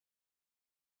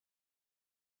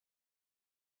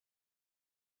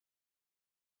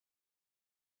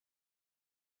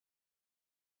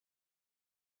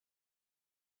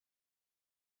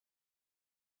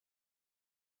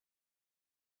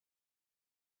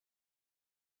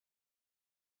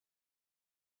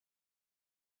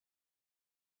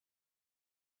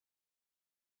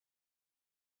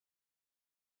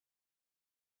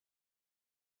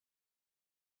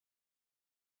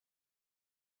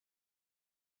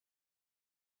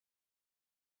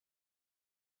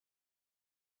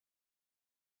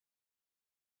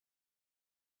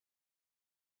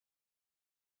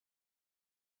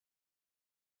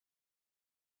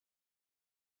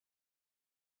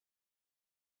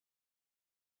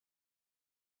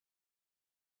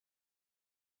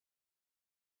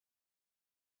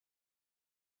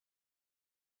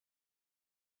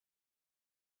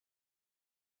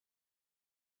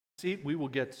We will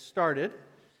get started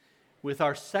with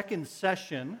our second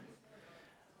session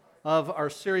of our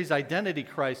series, Identity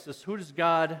Crisis. Who does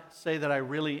God say that I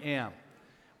really am?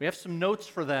 We have some notes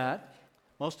for that.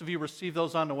 Most of you received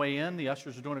those on the way in. The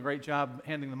ushers are doing a great job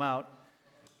handing them out.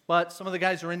 But some of the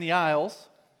guys are in the aisles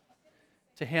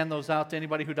to hand those out to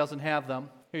anybody who doesn't have them.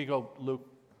 Here you go, Luke.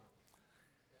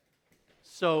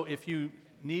 So if you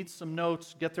need some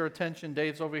notes, get their attention.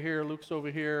 Dave's over here, Luke's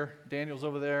over here, Daniel's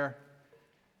over there.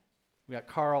 We got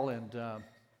Carl and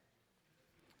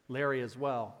Larry as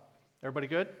well. Everybody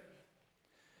good?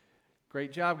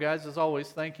 Great job, guys, as always.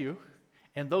 Thank you.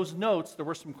 And those notes, there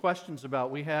were some questions about.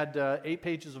 We had 8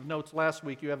 pages of notes last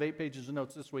week. You have 8 pages of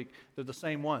notes this week. They're the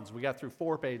same ones. We got through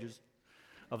 4 pages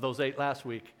of those 8 last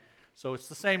week. So it's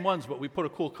the same ones, but we put a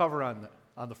cool cover on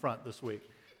the front this week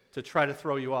to try to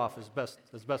throw you off as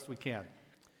best we can.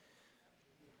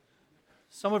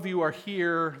 Some of you are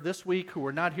here this week who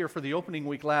were not here for the opening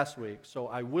week last week, so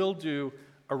I will do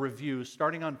a review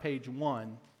starting on page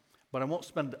 1, but I won't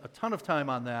spend a ton of time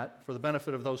on that for the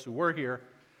benefit of those who were here,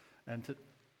 and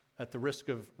at the risk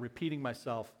of repeating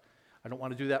myself, I don't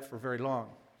want to do that for very long,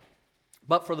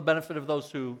 but for the benefit of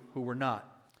those who were not.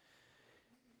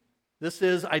 This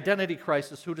is Identity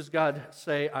Crisis. Who does God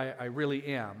say I really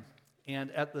am? And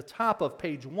at the top of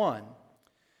page 1,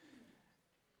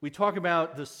 we talk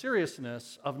about the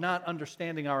seriousness of not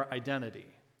understanding our identity,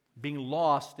 being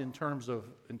lost in terms of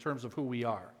who we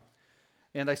are.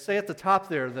 And I say at the top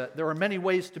there that there are many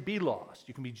ways to be lost.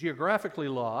 You can be geographically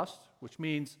lost, which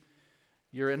means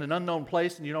you're in an unknown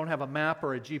place and you don't have a map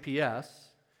or a GPS.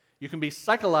 You can be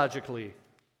psychologically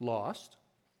lost.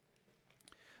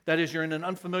 That is, you're in an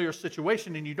unfamiliar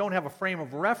situation and you don't have a frame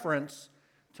of reference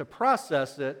to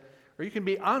process it. Or you can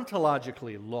be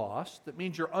ontologically lost. That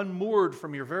means you're unmoored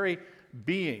from your very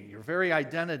being, your very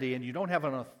identity, and you don't have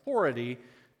an authority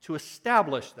to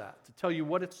establish that, to tell you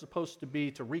what it's supposed to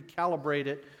be, to recalibrate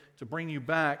it, to bring you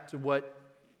back to what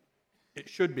it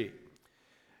should be.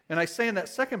 And I say in that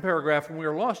second paragraph, when we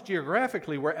are lost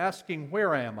geographically, we're asking,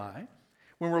 where am I?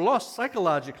 When we're lost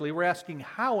psychologically, we're asking,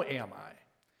 how am I?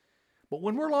 But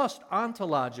when we're lost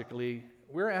ontologically,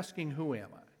 we're asking, who am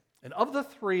I? And of the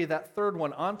 3, that third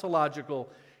one, ontological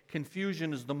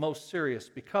confusion, is the most serious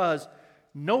because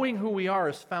knowing who we are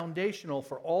is foundational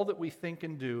for all that we think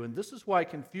and do. And this is why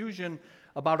confusion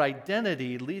about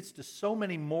identity leads to so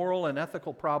many moral and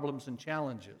ethical problems and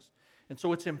challenges. And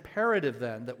so it's imperative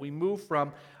then that we move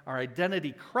from our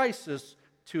identity crisis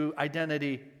to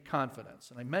identity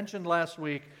confidence. And I mentioned last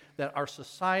week that our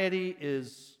society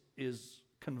is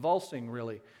convulsing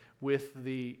really with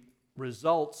the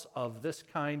results of this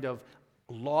kind of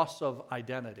loss of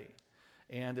identity.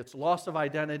 And it's loss of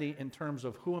identity in terms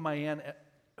of who am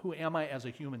I as a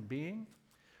human being?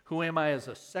 Who am I as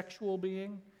a sexual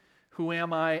being? Who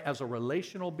am I as a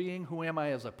relational being? Who am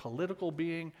I as a political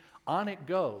being? On it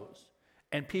goes.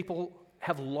 And people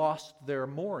have lost their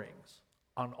moorings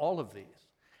on all of these.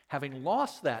 Having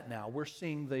lost that now, we're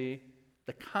seeing the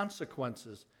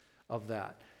consequences of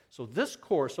that. So this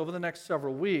course over the next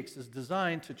several weeks is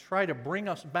designed to try to bring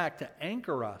us back, to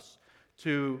anchor us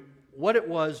to what it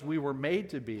was we were made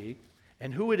to be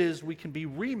and who it is we can be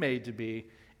remade to be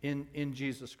in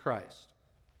Jesus Christ.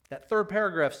 That third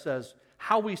paragraph says,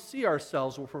 how we see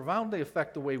ourselves will profoundly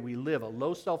affect the way we live. A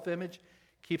low self-image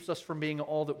keeps us from being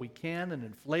all that we can. An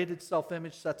inflated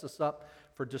self-image sets us up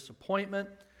for disappointment.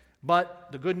 But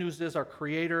the good news is our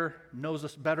Creator knows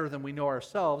us better than we know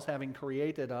ourselves, having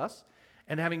created us,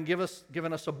 and having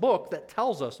given us a book that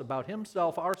tells us about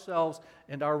Himself, ourselves,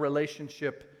 and our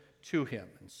relationship to Him.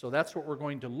 And so that's what we're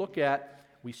going to look at.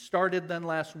 We started then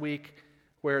last week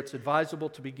where it's advisable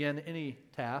to begin any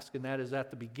task, and that is at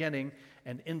the beginning.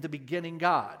 And in the beginning,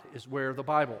 God is where the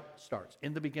Bible starts.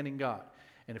 In the beginning, God.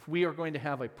 And if we are going to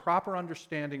have a proper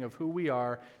understanding of who we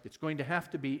are, it's going to have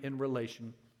to be in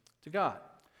relation to God.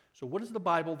 So what does the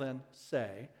Bible then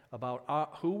say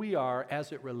about who we are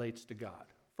as it relates to God?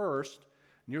 First,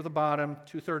 near the bottom,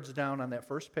 2/3 down on that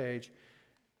first page,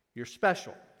 you're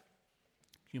special.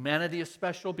 Humanity is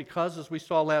special because, as we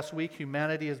saw last week,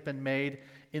 humanity has been made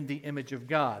in the image of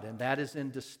God, and that is in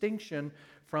distinction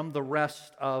from the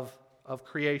rest of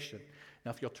creation.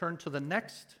 Now, if you'll turn to the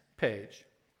next page,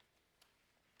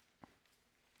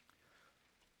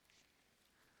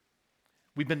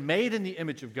 we've been made in the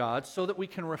image of God so that we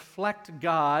can reflect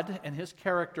God and His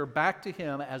character back to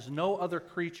Him as no other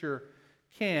creature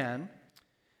can.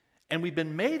 And we've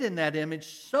been made in that image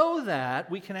so that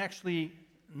we can actually,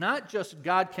 not just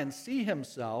God can see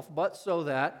Himself, but so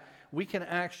that we can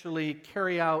actually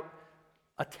carry out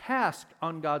a task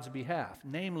on God's behalf,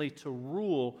 namely to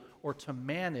rule or to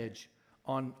manage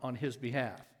on His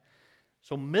behalf.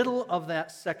 So middle of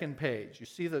that second page, you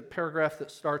see the paragraph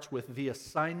that starts with the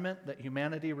assignment that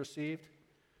humanity received?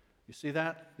 You see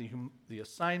that? The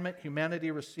assignment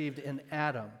humanity received in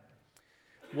Adam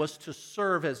was to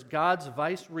serve as God's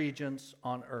vice regents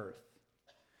on earth.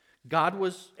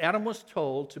 Adam was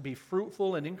told to be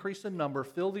fruitful and increase in number,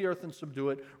 fill the earth and subdue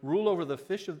it, rule over the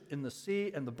fish in the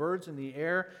sea and the birds in the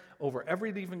air, over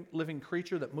every living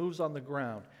creature that moves on the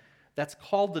ground. That's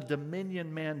called the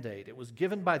dominion mandate. It was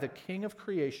given by the King of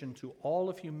creation to all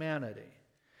of humanity.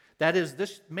 That is,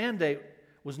 this mandate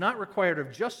was not required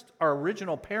of just our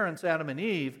original parents, Adam and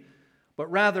Eve, but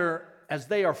rather, as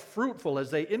they are fruitful,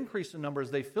 as they increase in number,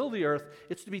 as they fill the earth,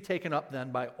 it's to be taken up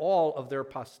then by all of their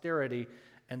posterity,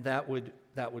 and that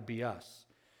would be us.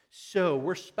 So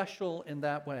we're special in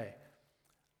that way.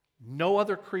 No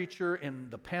other creature in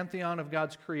the pantheon of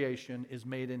God's creation is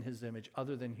made in his image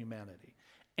other than humanity.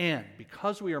 And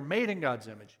because we are made in God's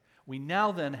image, we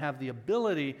now then have the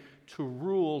ability to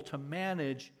rule, to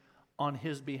manage on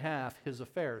his behalf, his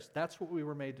affairs. That's what we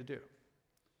were made to do.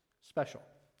 Special.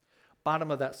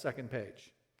 Bottom of that second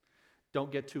page.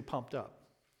 Don't get too pumped up.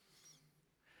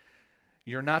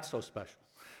 You're not so special.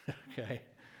 Okay?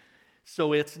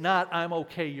 So it's not, I'm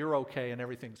okay, you're okay, and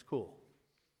everything's cool.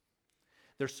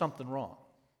 There's something wrong.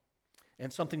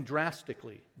 And something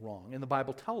drastically wrong. And the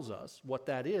Bible tells us what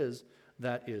that is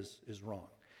wrong.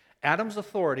 Adam's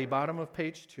authority, bottom of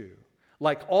page 2,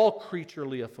 like all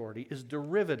creaturely authority, is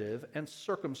derivative and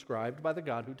circumscribed by the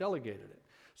God who delegated it.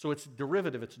 So it's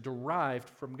derivative, it's derived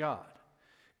from God.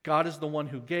 God is the one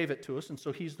who gave it to us, and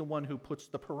so he's the one who puts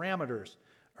the parameters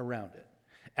around it.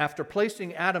 After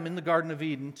placing Adam in the Garden of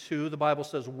Eden to, the Bible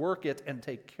says, work it and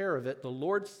take care of it, the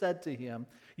Lord said to him,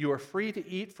 you are free to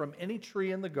eat from any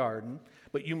tree in the garden,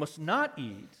 but you must not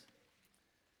eat.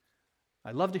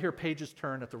 I love to hear pages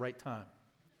turn at the right time.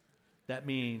 That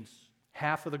means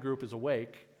half of the group is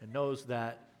awake and knows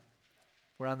that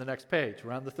we're on the next page.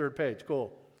 We're on the third page.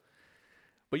 Cool.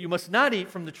 But you must not eat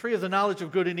from the tree of the knowledge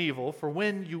of good and evil, for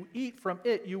when you eat from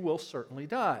it, you will certainly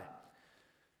die.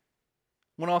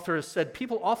 One author has said,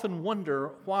 people often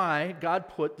wonder why God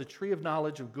put the tree of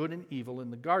knowledge of good and evil in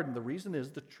the garden. The reason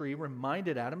is the tree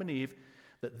reminded Adam and Eve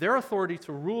that their authority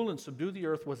to rule and subdue the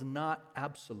earth was not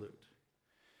absolute.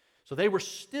 So they were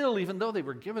still, even though they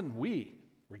were given, we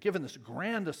were given this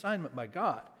grand assignment by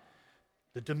God,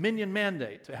 the dominion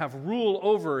mandate to have rule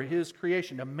over his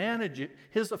creation, to manage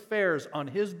his affairs on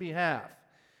his behalf.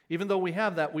 Even though we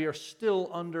have that, we are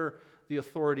still under the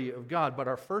authority of God. But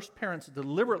our first parents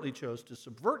deliberately chose to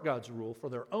subvert God's rule for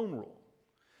their own rule.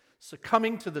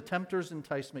 Succumbing to the tempter's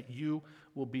enticement, you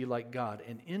will be like God.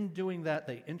 And in doing that,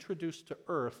 they introduced to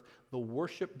earth the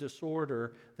worship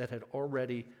disorder that had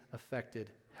already affected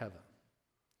heaven.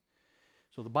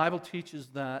 So the Bible teaches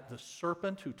that the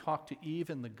serpent who talked to Eve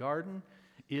in the garden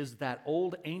is that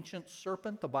old ancient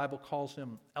serpent. The Bible calls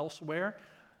him elsewhere.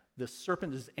 This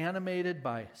serpent is animated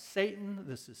by Satan.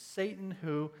 This is Satan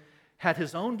who had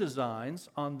his own designs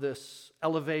on this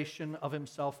elevation of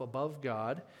himself above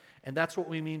God, and that's what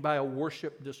we mean by a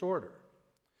worship disorder.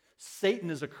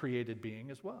 Satan is a created being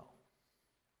as well.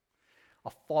 A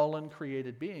fallen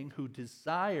created being who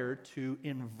desired to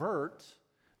invert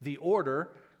the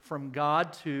order from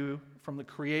God from the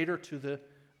Creator to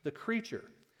the creature.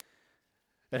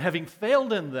 And having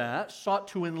failed in that, sought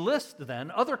to enlist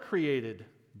then other created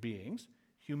beings,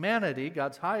 humanity,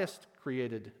 God's highest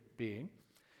created being,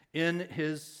 in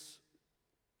his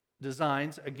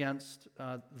designs against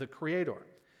the Creator.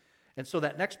 And so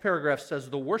that next paragraph says,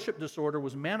 the worship disorder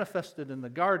was manifested in the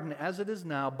garden as it is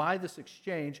now by this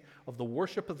exchange of the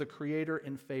worship of the Creator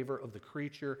in favor of the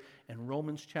creature. And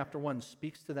Romans chapter 1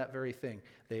 speaks to that very thing.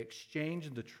 They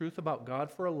exchanged the truth about God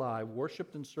for a lie,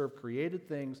 worshiped and served created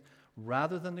things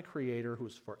rather than the Creator who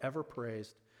is forever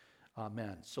praised.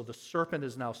 Amen. So the serpent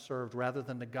is now served rather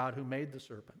than the God who made the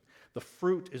serpent. The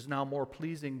fruit is now more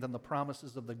pleasing than the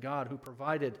promises of the God who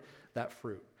provided that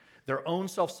fruit. Their own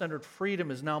self-centered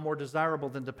freedom is now more desirable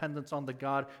than dependence on the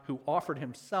God who offered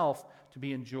himself to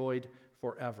be enjoyed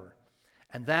forever.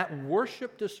 And that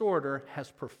worship disorder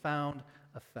has profound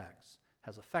effects.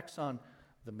 Has effects on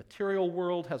the material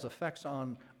world, has effects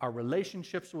on our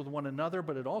relationships with one another,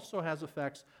 but it also has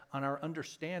effects on our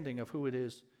understanding of who it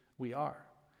is we are.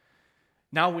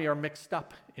 Now we are mixed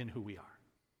up in who we are.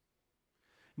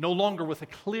 No longer with a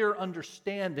clear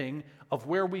understanding of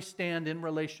where we stand in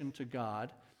relation to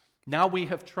God. Now we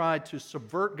have tried to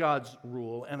subvert God's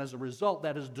rule, and as a result,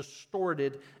 that has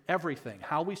distorted everything.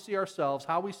 How we see ourselves,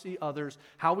 how we see others,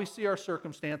 how we see our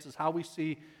circumstances, how we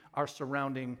see our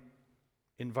surrounding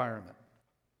environment.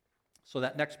 So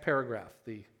that next paragraph,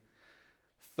 the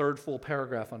third full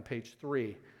paragraph on page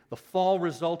 3, The fall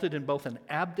resulted in both an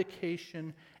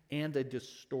abdication and a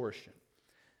distortion.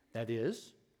 That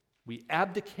is, we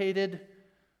abdicated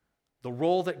the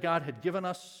role that God had given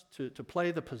us to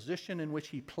play, the position in which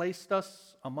He placed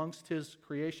us amongst His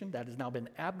creation. That has now been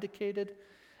abdicated.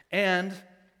 And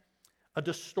a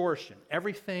distortion.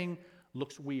 Everything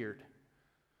looks weird.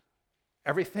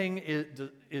 Everything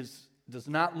does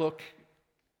not look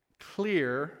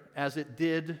clear as it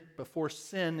did before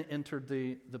sin entered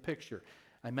the picture.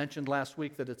 I mentioned last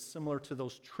week that it's similar to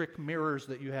those trick mirrors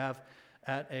that you have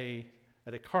at a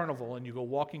carnival, and you go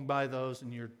walking by those,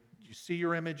 and you see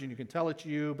your image, and you can tell it's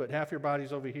you, but half your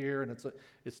body's over here, and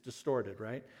it's distorted,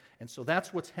 right? And so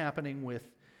that's what's happening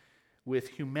with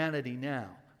humanity now.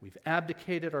 We've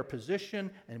abdicated our position,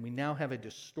 and we now have a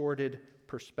distorted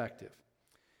perspective.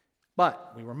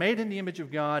 But we were made in the image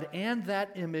of God, and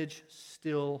that image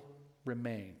still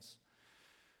remains.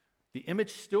 The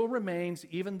image still remains,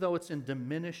 even though it's in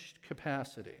diminished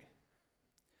capacity.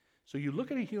 So you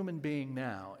look at a human being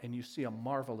now, and you see a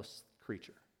marvelous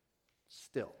creature,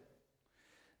 still.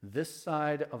 This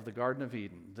side of the Garden of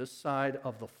Eden, this side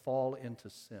of the fall into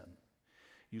sin,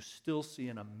 you still see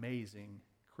an amazing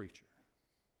creature.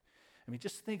 I mean,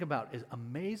 just think about as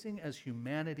amazing as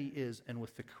humanity is, and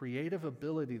with the creative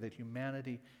ability that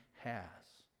humanity has,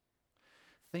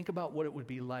 think about what it would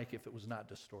be like if it was not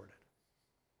distorted.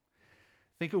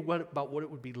 Think about what it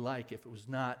would be like if it was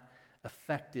not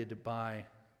affected by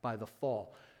the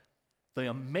fall. The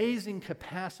amazing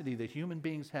capacity that human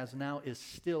beings has now is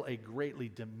still a greatly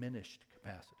diminished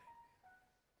capacity.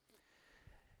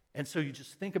 And so you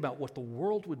just think about what the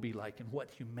world would be like and what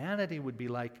humanity would be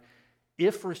like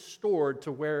if restored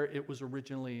to where it was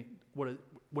originally, what it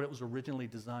was originally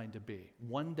designed to be.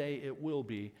 One day it will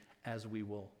be, as we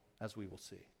will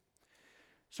see.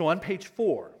 So on page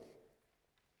 4,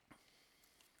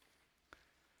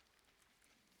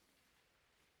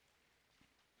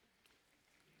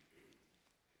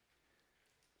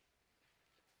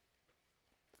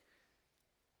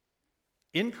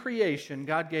 in creation,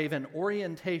 God gave an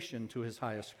orientation to His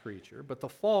highest creature, but the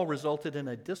fall resulted in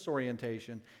a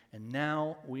disorientation, and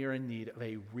now we are in need of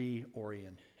a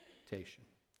reorientation.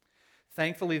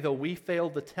 Thankfully, though we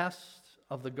failed the test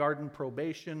of the garden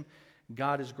probation,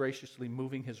 God is graciously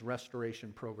moving His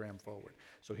restoration program forward.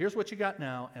 So here's what you got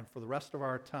now, and for the rest of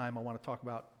our time, I want to talk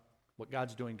about what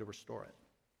God's doing to restore it.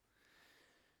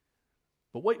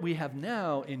 But what we have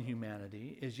now in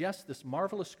humanity is, yes, this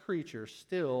marvelous creature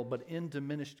still, but in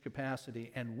diminished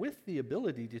capacity and with the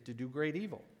ability to do great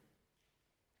evil.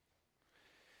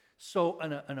 So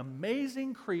an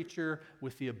amazing creature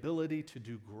with the ability to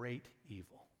do great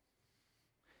evil.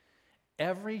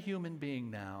 Every human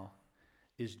being now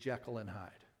is Jekyll and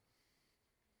Hyde.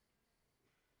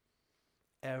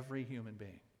 Every human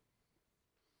being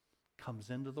comes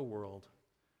into the world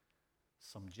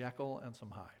some Jekyll and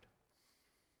some Hyde.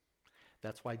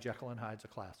 That's why Jekyll and Hyde's a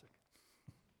classic,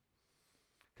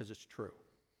 because it's true.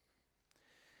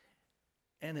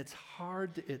 And it's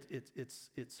hard.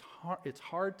 It's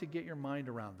hard to get your mind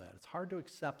around that. It's hard to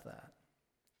accept that,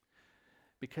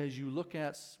 because you look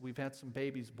at, we've had some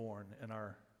babies born in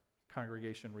our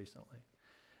congregation recently,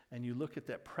 and you look at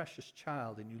that precious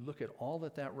child, and you look at all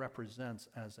that represents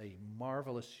as a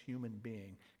marvelous human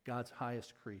being, God's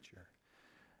highest creature.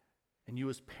 And you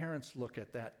as parents look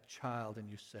at that child and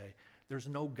you say, there's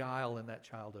no guile in that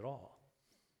child at all.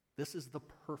 This is the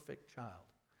perfect child.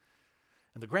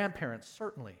 And the grandparents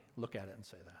certainly look at it and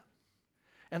say that.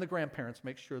 And the grandparents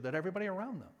make sure that everybody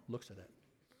around them looks at it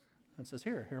and says,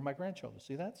 here are my grandchildren.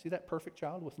 See that? See that perfect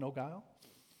child with no guile?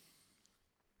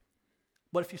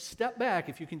 But if you step back,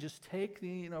 if you can just take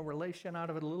the relation out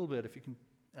of it a little bit, if you can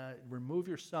remove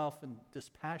yourself and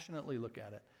dispassionately look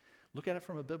at it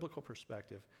from a biblical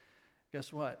perspective,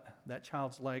 guess what? That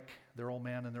child's like their old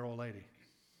man and their old lady,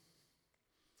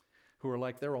 who are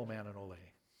like their old man and old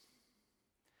lady,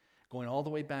 going all the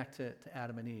way back to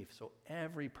Adam and Eve. So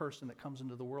every person that comes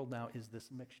into the world now is this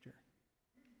mixture.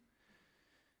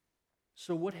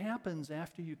 So what happens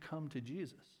after you come to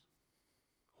Jesus?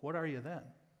 What are you then?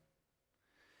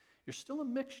 You're still a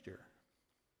mixture,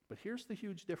 but here's the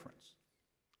huge difference.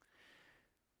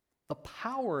 The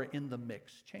power in the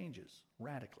mix changes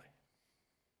radically.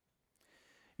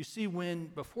 You see,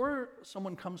 before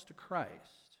someone comes to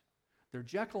Christ, they're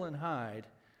Jekyll and Hyde,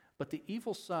 but the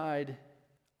evil side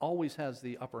always has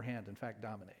the upper hand, in fact,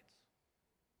 dominates.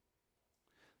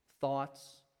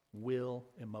 Thoughts, will,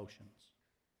 emotions.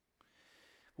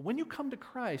 But when you come to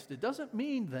Christ, it doesn't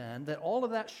mean then that all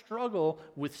of that struggle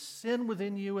with sin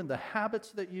within you and the habits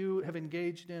that you have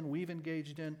engaged in, we've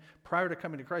engaged in prior to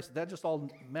coming to Christ, that just all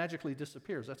magically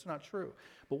disappears. That's not true.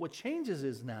 But what changes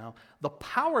is now the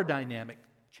power dynamic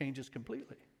changes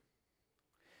completely.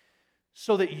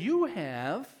 So that you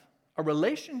have a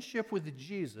relationship with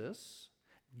Jesus,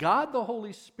 God the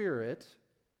Holy Spirit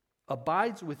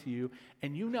abides with you,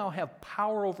 and you now have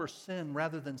power over sin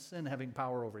rather than sin having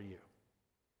power over you.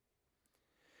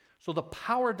 So the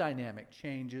power dynamic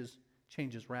changes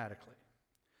radically.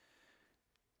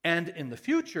 And in the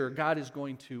future, God is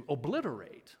going to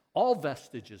obliterate all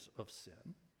vestiges of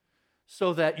sin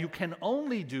so that you can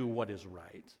only do what is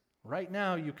right. Right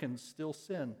now, you can still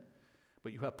sin,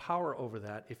 but you have power over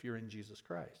that if you're in Jesus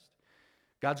Christ.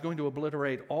 God's going to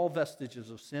obliterate all vestiges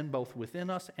of sin, both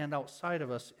within us and outside of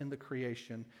us in the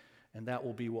creation, and that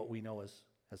will be what we know as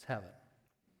heaven.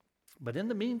 But in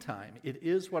the meantime, it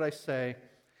is what I say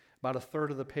about a third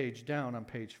of the page down on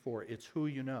page 4. It's who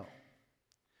you know.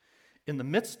 In the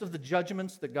midst of the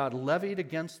judgments that God levied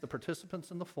against the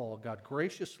participants in the fall, God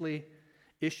graciously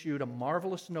issued a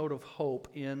marvelous note of hope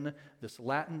in this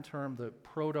Latin term, the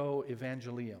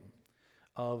proto-evangelium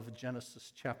of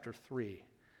Genesis chapter 3.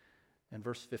 And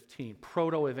verse 15,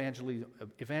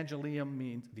 evangelium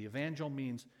means, the evangel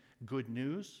means good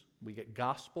news. We get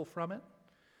gospel from it.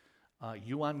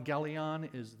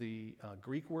 Euangelion is the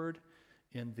Greek word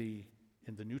in the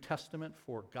New Testament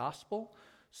for gospel.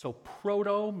 So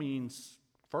proto means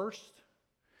first.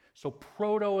 So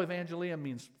proto-evangelium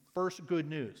means first good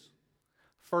news,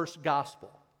 first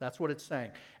gospel. That's what it's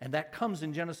saying. And that comes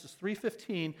in Genesis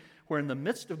 3:15, where in the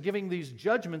midst of giving these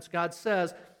judgments, God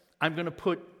says, I'm going to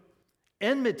put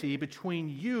enmity between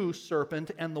you,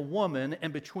 serpent, and the woman,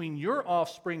 and between your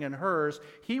offspring and hers.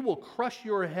 He will crush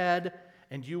your head,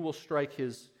 and you will strike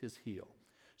his heel.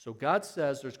 So God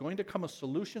says there's going to come a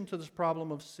solution to this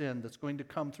problem of sin that's going to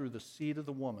come through the seed of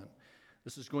the woman.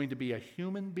 This is going to be a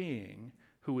human being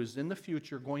who is in the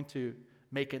future going to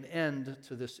make an end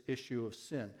to this issue of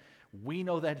sin. We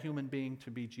know that human being to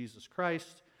be Jesus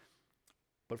Christ,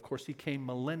 but of course he came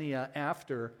millennia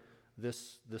after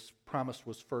this promise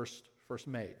was first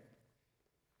made.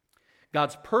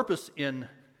 God's purpose in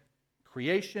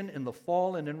creation, in the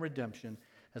fall, and in redemption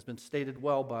has been stated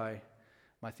well by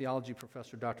my theology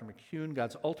professor, Dr. McCune.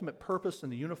 God's ultimate purpose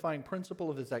and the unifying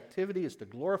principle of his activity is to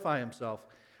glorify himself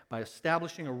by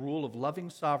establishing a rule of loving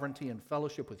sovereignty and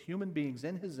fellowship with human beings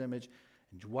in his image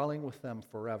and dwelling with them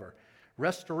forever.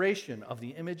 Restoration of the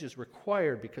image is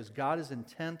required because God is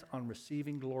intent on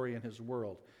receiving glory in his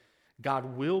world.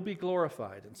 God will be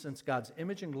glorified, and since God's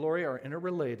image and glory are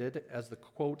interrelated, as the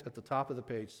quote at the top of the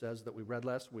page says that we read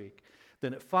last week,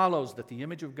 then it follows that the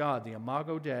image of God, the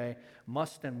Imago Dei,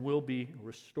 must and will be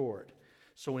restored.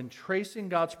 So in tracing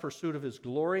God's pursuit of his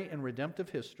glory in redemptive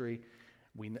history,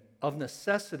 we of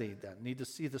necessity then need to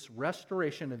see this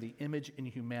restoration of the image in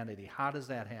humanity. How does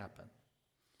that happen?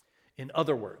 In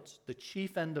other words, the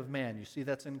chief end of man, you see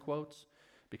that's in quotes?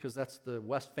 Because that's the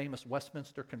famous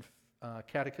Westminster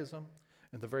Catechism,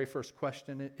 and the very first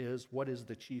question is, what is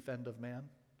the chief end of man?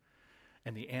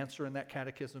 And the answer in that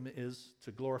catechism is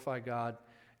to glorify God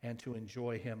and to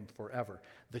enjoy him forever.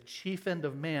 The chief end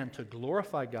of man, to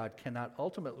glorify God, cannot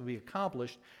ultimately be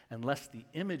accomplished unless the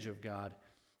image of God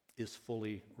is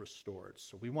fully restored.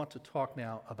 So we want to talk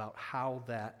now about how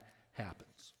that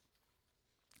happens.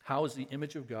 How is the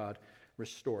image of God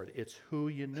restored? It's who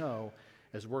you know,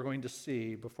 as we're going to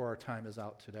see before our time is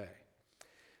out today.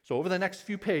 So over the next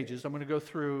few pages, I'm going to go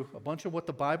through a bunch of what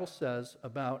the Bible says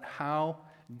about how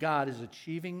God is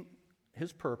achieving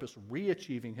his purpose,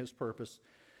 re-achieving his purpose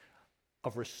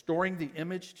of restoring the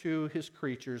image to his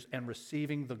creatures and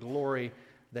receiving the glory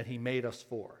that he made us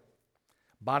for.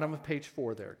 Bottom of page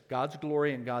 4 there, God's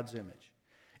glory and God's image.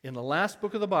 In the last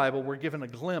book of the Bible, we're given a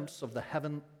glimpse of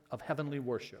heavenly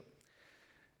worship.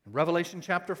 In Revelation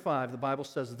chapter 5, the Bible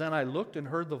says, Then I looked and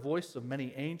heard the voice of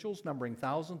many angels, numbering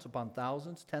thousands upon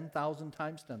thousands, 10,000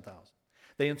 times 10,000.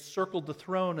 They encircled the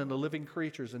throne and the living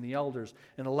creatures and the elders.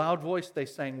 In a loud voice they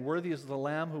sang, Worthy is the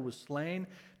Lamb who was slain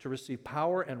to receive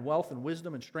power and wealth and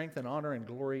wisdom and strength and honor and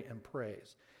glory and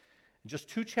praise. And just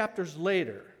 2 chapters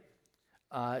later,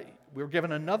 we were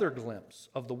given another glimpse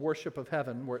of the worship of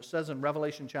heaven, where it says in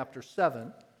Revelation chapter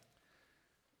 7,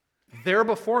 There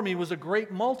before me was a great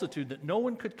multitude that no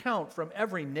one could count, from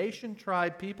every nation,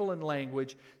 tribe, people, and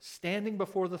language, standing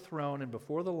before the throne and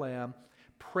before the Lamb.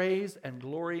 Praise and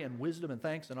glory and wisdom and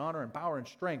thanks and honor and power and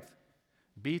strength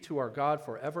be to our God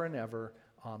forever and ever.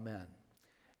 Amen.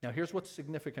 Now here's what's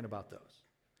significant about those.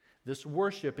 This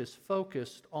worship is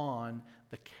focused on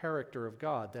the character of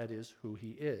God, that is, who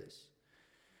he is.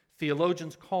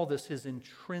 Theologians call this his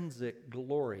intrinsic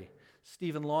glory.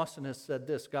 Stephen Lawson has said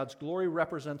this: God's glory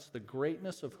represents the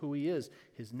greatness of who he is,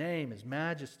 his name, his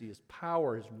majesty, his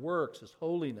power, his works, his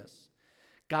holiness.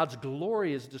 God's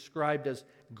glory is described as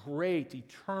great,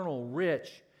 eternal,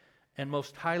 rich, and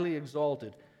most highly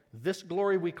exalted. This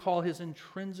glory we call his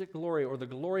intrinsic glory, or the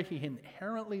glory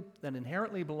that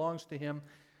inherently belongs to him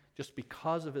just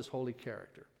because of his holy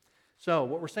character. So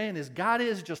what we're saying is God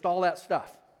is just all that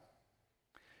stuff,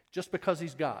 just because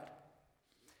he's God.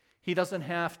 He doesn't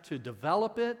have to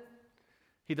develop it.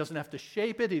 He doesn't have to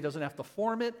shape it. He doesn't have to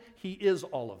form it. He is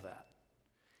all of that.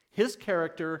 His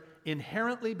character,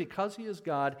 inherently, because he is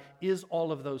God, is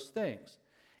all of those things.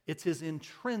 It's his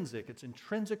intrinsic. It's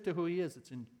intrinsic to who he is.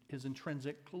 It's in his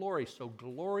intrinsic glory. So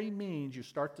glory means, you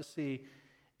start to see,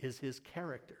 is his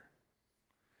character.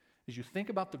 As you think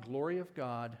about the glory of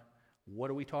God,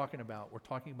 what are we talking about? We're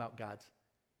talking about God's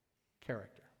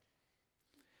character.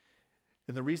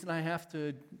 And the reason I have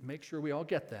to make sure we all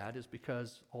get that is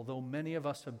because although many of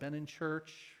us have been in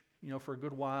church, for a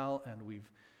good while, and we've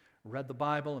read the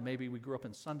Bible, and maybe we grew up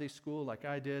in Sunday school like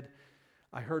I did,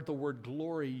 I heard the word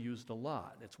glory used a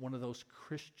lot. It's one of those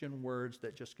Christian words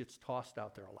that just gets tossed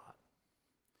out there a lot.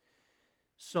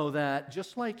 So that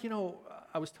just like,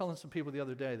 I was telling some people the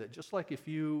other day that just like if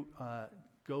you I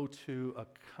go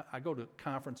to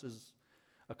conferences,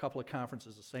 a couple of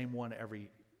conferences, the same one every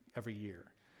year.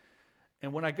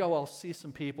 And when I go, I'll see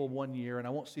some people one year, and I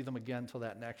won't see them again until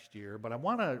that next year. But I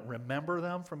want to remember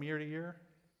them from year to year.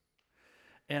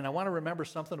 And I want to remember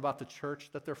something about the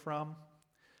church that they're from,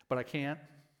 but I can't.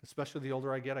 Especially the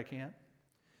older I get, I can't.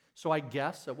 So I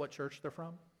guess at what church they're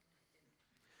from.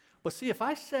 But see, if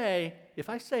I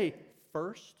say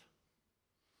First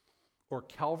or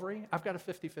Calvary, I've got a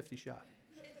 50-50 shot.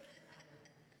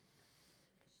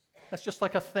 That's just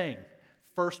like a thing.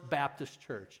 First Baptist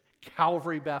Church,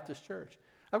 Calvary Baptist Church.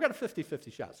 I've got a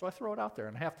 50-50 shot, so I throw it out there,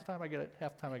 and half the time I get it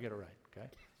right, okay?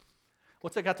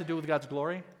 What's that got to do with God's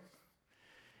glory?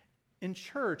 In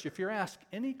church, if you're asked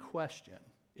any question,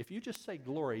 if you just say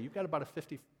glory, you've got about a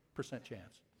 50%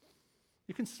 chance.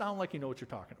 You can sound like you know what you're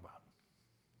talking about.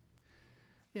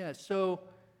 Yeah, so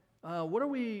what are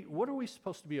we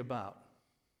supposed to be about?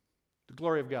 The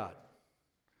glory of God.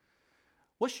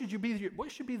 What should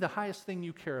be the highest thing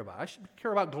you care about? I should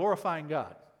care about glorifying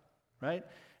God, right?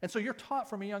 And so you're taught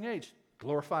from a young age,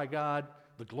 glorify God,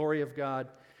 the glory of God.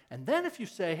 And then if you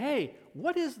say, hey,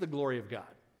 what is the glory of God?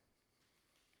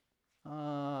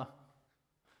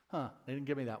 They didn't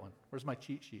give me that one. Where's my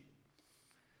cheat sheet?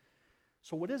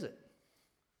 So what is it?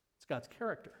 It's God's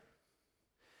character.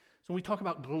 So when we talk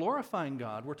about glorifying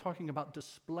God, we're talking about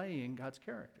displaying God's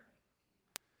character.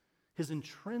 His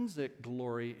intrinsic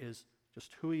glory is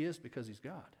just who he is because he's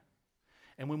God.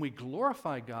 And when we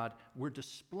glorify God, we're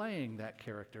displaying that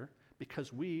character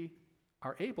because we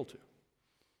are able to.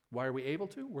 Why are we able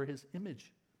to? We're his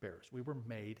image bearers. We were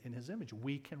made in his image.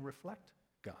 We can reflect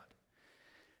God.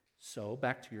 So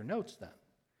back to your notes then.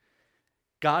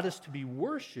 God is to be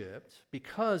worshiped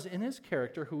because in his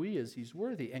character, who he is, he's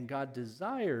worthy. And God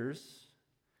desires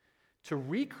to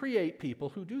recreate people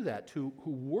who do that, who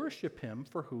worship him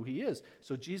for who he is.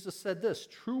 So Jesus said this: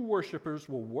 true worshipers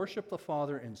will worship the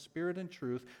Father in spirit and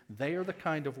truth. They are the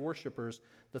kind of worshipers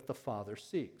that the Father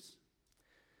seeks.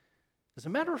 As a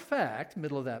matter of fact,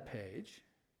 middle of that page,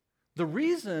 the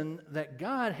reason that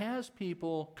God has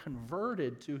people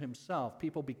converted to himself,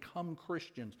 people become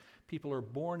Christians, people are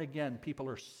born again, people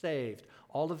are saved,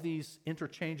 all of these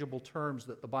interchangeable terms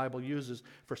that the Bible uses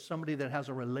for somebody that has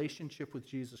a relationship with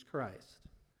Jesus Christ.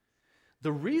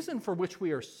 The reason for which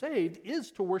we are saved is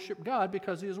to worship God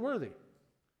because he is worthy.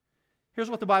 Here's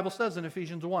what the Bible says in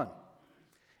Ephesians 1.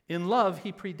 In love,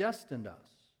 he predestined us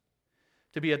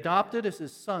to be adopted as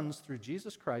his sons through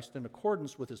Jesus Christ in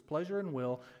accordance with his pleasure and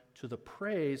will, to the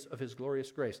praise of his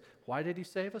glorious grace. Why did he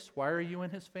save us? Why are you in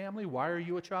his family? Why are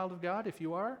you a child of God if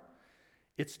you are?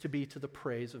 It's to be to the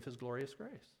praise of his glorious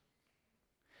grace.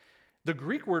 The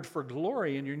Greek word for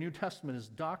glory in your New Testament is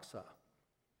doxa.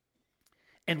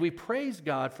 And we praise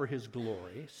God for his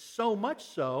glory, so much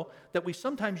so that we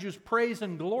sometimes use praise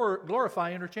and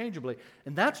glorify interchangeably.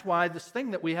 And that's why this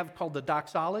thing that we have called the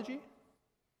doxology,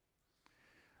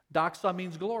 doxa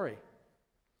means glory.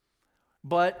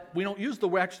 But we don't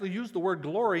actually use the word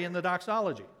glory in the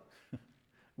doxology.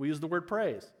 We use the word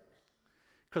praise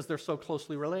because they're so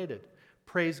closely related.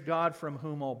 Praise God from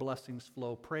whom all blessings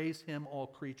flow. Praise him, all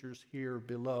creatures here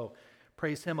below.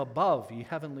 Praise him above, ye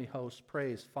heavenly hosts.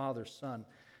 Praise Father, Son,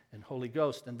 and Holy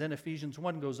Ghost. And then Ephesians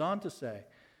 1 goes on to say,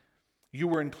 You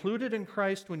were included in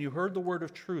Christ when you heard the word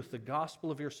of truth, the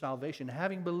gospel of your salvation.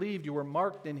 Having believed, you were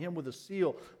marked in him with a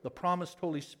seal, the promised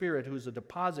Holy Spirit, who is a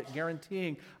deposit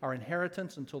guaranteeing our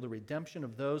inheritance until the redemption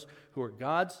of those who are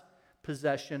God's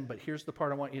possession. But here's the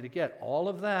part I want you to get. All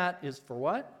of that is for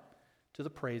what? To the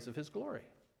praise of his glory.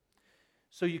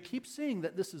 So you keep seeing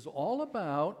that this is all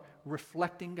about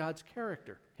reflecting God's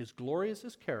character. His glory is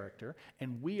his character,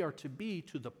 and we are to be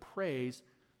to the praise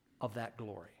of that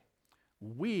glory.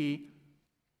 We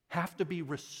have to be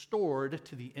restored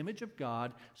to the image of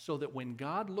God so that when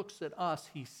God looks at us,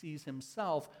 he sees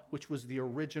himself, which was the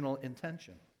original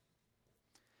intention.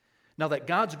 Now that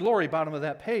God's glory, bottom of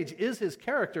that page, is his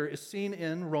character, is seen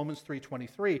in Romans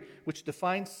 3:23, which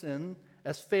defines sin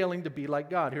as failing to be like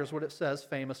God. Here's what it says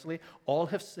famously: all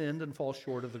have sinned and fall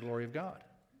short of the glory of God.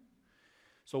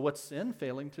 So what's sin?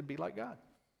 Failing to be like God.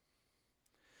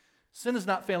 Sin is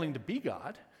not failing to be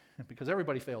God, because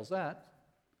everybody fails that.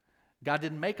 God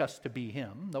didn't make us to be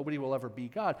him. Nobody will ever be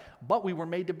God. But we were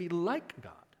made to be like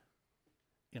God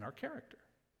in our character.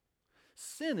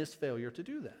 Sin is failure to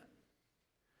do that.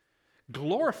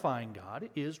 Glorifying God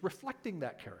is reflecting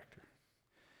that character.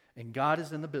 And God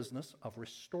is in the business of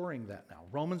restoring that now.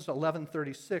 Romans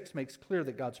 11:36 makes clear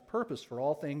that God's purpose for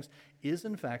all things is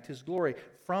in fact his glory.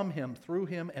 From him, through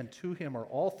him, and to him are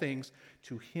all things.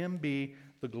 To him be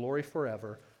the glory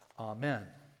forever. Amen.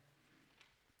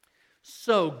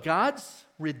 So God's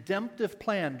redemptive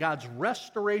plan, God's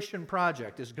restoration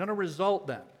project is going to result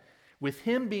then with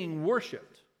him being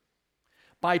worshiped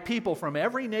by people from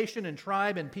every nation and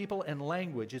tribe and people and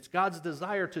language. It's God's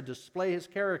desire to display his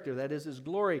character, that is his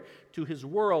glory, to his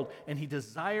world, and he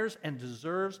desires and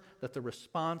deserves that the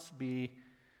response be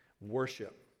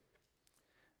worship.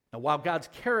 Now, while God's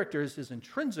character is his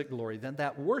intrinsic glory, then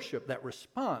that worship, that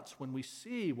response, when we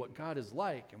see what God is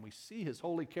like and we see his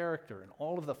holy character and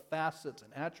all of the facets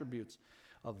and attributes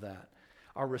of that,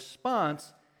 our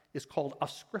response is called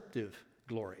ascriptive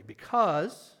glory.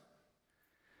 Because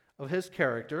of his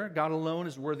character, God alone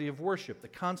is worthy of worship. The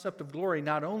concept of glory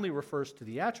not only refers to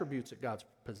the attributes that God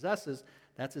possesses,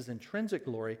 that's his intrinsic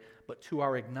glory, but to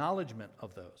our acknowledgement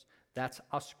of those. That's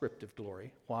ascriptive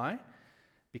glory. Why?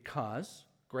 Because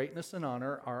greatness and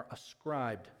honor are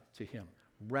ascribed to him,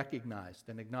 recognized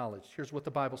and acknowledged. Here's what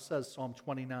the Bible says, Psalm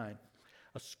 29.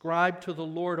 Ascribe to the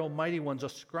Lord, O mighty ones,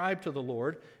 ascribe to the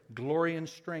Lord glory and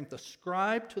strength.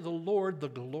 Ascribe to the Lord the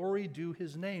glory due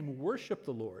his name. Worship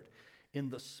the Lord in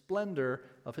the splendor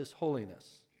of his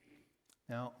holiness.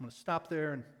 Now, I'm going to stop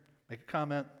there and make a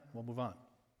comment. We'll move on.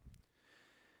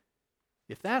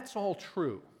 If that's all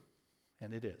true,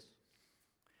 and it is,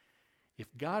 if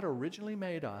God originally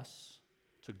made us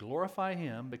to glorify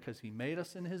him because he made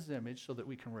us in his image so that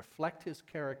we can reflect his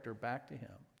character back to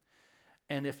him,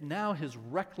 and if now his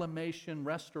reclamation,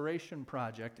 restoration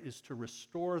project is to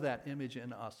restore that image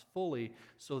in us fully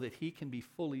so that he can be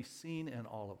fully seen in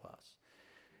all of us,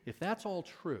 if that's all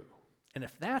true, and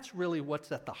if that's really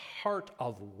what's at the heart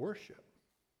of worship,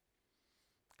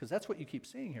 because that's what you keep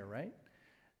seeing here, right?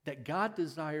 That God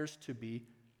desires to be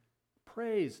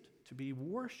praised, to be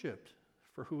worshiped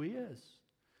for who he is.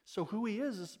 So who he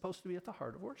is supposed to be at the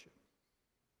heart of worship.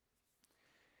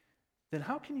 Then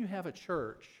how can you have a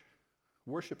church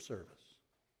worship service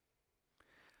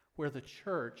where the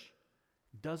church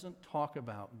doesn't talk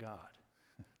about God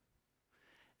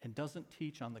and doesn't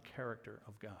teach on the character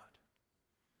of God?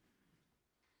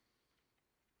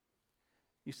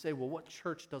 You say, well, what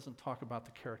church doesn't talk about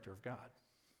the character of God?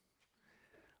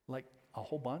 Like a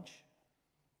whole bunch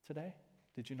today?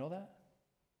 Did you know that?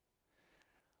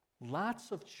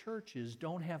 Lots of churches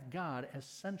don't have God as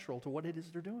central to what it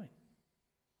is they're doing.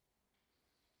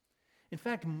 In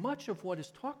fact, much of what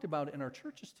is talked about in our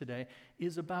churches today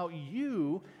is about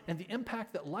you and the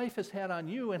impact that life has had on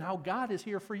you and how God is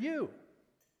here for you.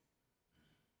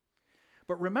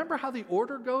 But remember how the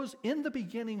order goes? In the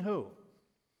beginning, who?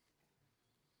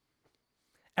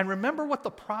 And remember what the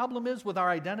problem is with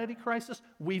our identity crisis?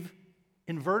 We've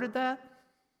inverted that.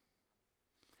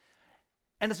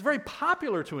 And it's very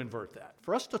popular to invert that.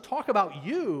 For us to talk about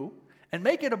you and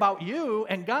make it about you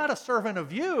and God a servant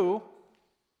of you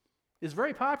is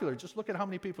very popular. Just look at how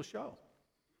many people show.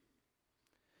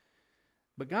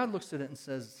 But God looks at it and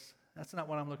says, that's not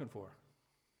what I'm looking for.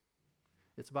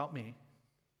 It's about me.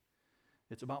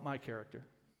 It's about my character.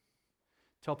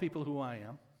 Tell people who I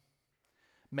am.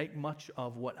 Make much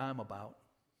of what I'm about.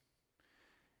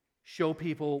 Show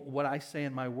people what I say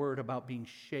in my word about being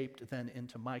shaped then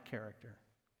into my character.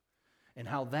 And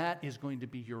how that is going to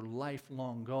be your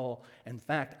lifelong goal. In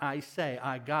fact,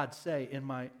 God say in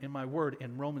my word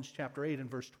in Romans chapter 8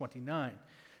 and verse 29,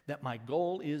 that my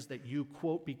goal is that you,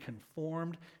 quote, be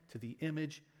conformed to the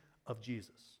image of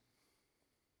Jesus.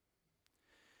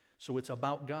 So it's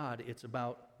about God. It's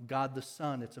about God the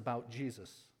Son. It's about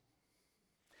Jesus.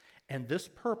 And this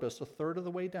purpose, a third of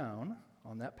the way down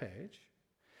on that page,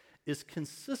 is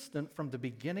consistent from the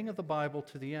beginning of the Bible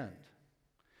to the end.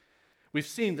 We've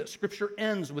seen that Scripture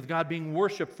ends with God being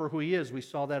worshiped for who He is. We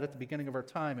saw that at the beginning of our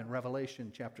time in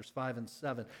Revelation chapters 5 and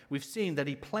 7. We've seen that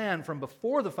He planned from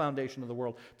before the foundation of the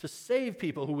world to save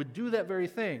people who would do that very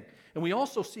thing. And we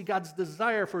also see God's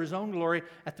desire for His own glory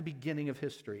at the beginning of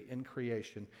history in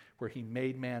creation, where He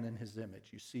made man in His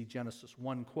image. You see Genesis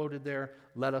 1 quoted there,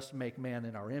 "Let us make man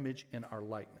in our image, in our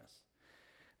likeness."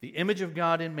 The image of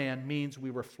God in man means we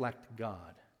reflect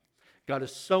God. God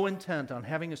is so intent on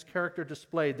having His character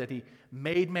displayed that He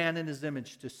made man in His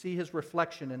image to see His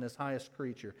reflection in His highest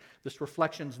creature. This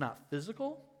reflection is not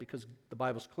physical, because the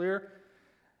Bible's clear.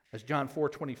 As John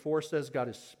 4:24 says, God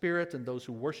is spirit, and those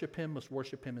who worship Him must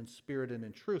worship Him in spirit and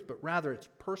in truth. But rather, it's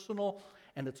personal,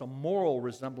 and it's a moral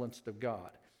resemblance to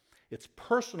God. It's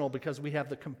personal because we have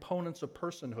the components of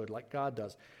personhood like God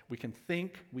does. We can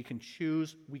think, we can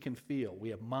choose, we can feel. We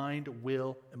have mind,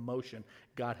 will, emotion.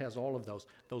 God has all of those.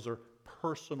 Those are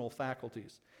personal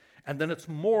faculties. And then it's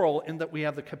moral in that we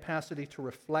have the capacity to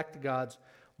reflect God's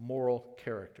moral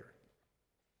character.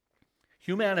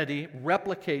 Humanity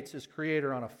replicates His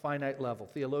Creator on a finite level.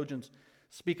 Theologians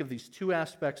speak of these two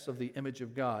aspects of the image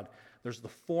of God. There's the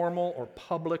formal or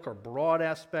public or broad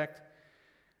aspect,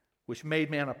 which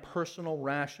made man a personal,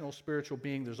 rational, spiritual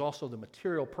being. There's also the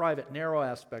material, private, narrow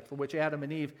aspect for which Adam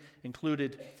and Eve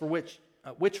included, which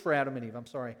for Adam and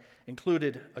Eve,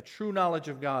 included a true knowledge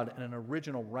of God and an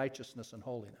original righteousness and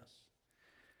holiness.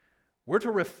 We're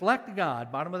to reflect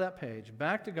God, bottom of that page,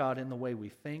 back to God in the way we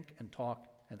think and talk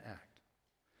and act.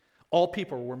 All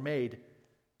people were made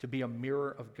to be a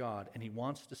mirror of God, and He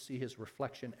wants to see His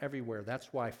reflection everywhere.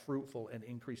 That's why fruitful and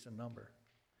increase in number.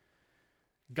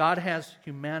 God has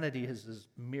humanity as His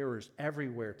mirrors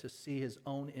everywhere to see His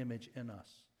own image in us.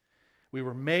 We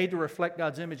were made to reflect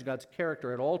God's image, God's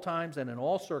character at all times and in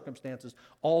all circumstances.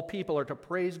 All people are to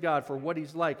praise God for what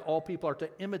He's like. All people are to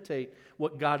imitate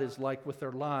what God is like with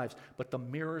their lives. But the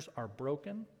mirrors are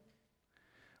broken.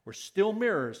 We're still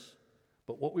mirrors,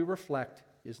 but what we reflect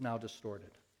is now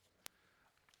distorted.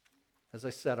 As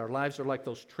I said, our lives are like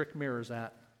those trick mirrors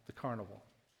at the carnival.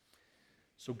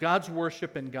 So God's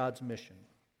worship and God's mission.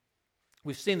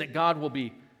 We've seen that God will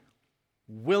be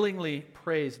willingly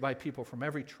praised by people from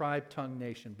every tribe, tongue,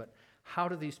 nation. But how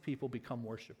do these people become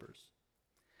worshipers?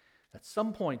 At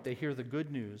some point, they hear the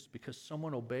good news because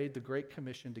someone obeyed the Great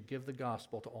Commission to give the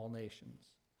gospel to all nations.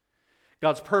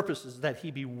 God's purpose is that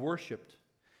He be worshiped,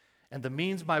 and the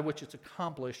means by which it's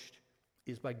accomplished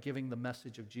is by giving the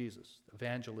message of Jesus,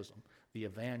 evangelism, the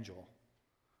evangel,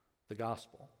 the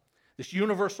gospel. This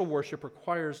universal worship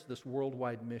requires this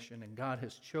worldwide mission, and God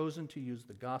has chosen to use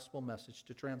the gospel message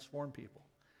to transform people.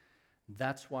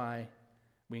 That's why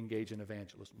we engage in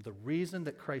evangelism. The reason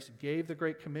that Christ gave the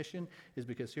Great Commission is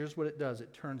because here's what it does.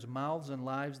 It turns mouths and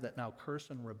lives that now curse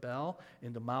and rebel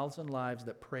into mouths and lives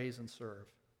that praise and serve.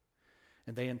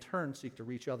 And they in turn seek to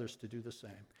reach others to do the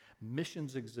same.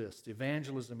 Missions exist,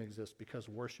 evangelism exists because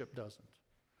worship doesn't.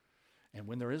 And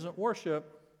when there isn't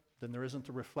worship, then there isn't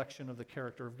a reflection of the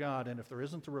character of God. And if there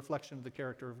isn't a reflection of the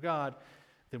character of God,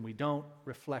 then we don't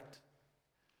reflect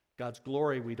God's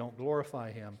glory, we don't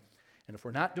glorify Him. And if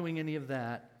we're not doing any of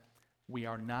that, we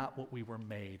are not what we were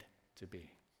made to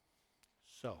be.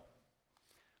 So,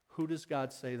 who does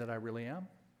God say that I really am?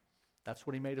 That's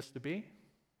what He made us to be.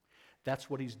 That's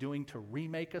what He's doing to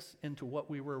remake us into what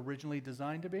we were originally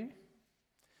designed to be.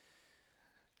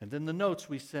 And then the notes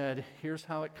we said, here's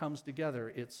how it comes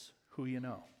together. It's who you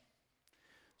know.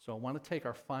 So I want to take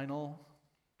our final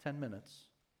 10 minutes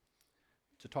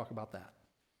to talk about that.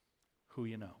 Who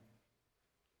you know.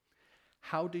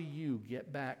 How do you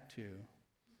get back to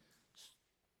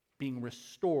being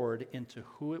restored into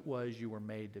who it was you were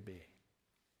made to be?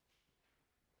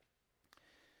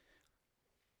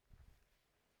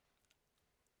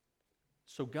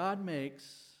 So God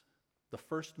makes the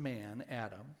first man,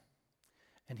 Adam,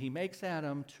 and He makes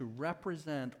Adam to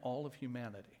represent all of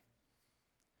humanity.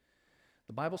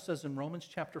 The Bible says in Romans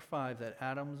chapter 5 that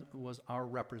Adam was our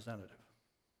representative.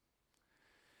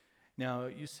 Now,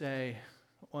 you say,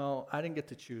 well, I didn't get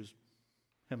to choose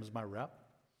him as my rep.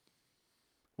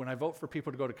 When I vote for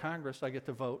people to go to Congress, I get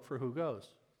to vote for who goes.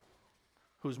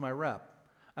 Who's my rep?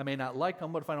 I may not like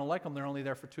them, but if I don't like them, they're only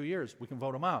there for 2 years. We can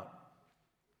vote them out.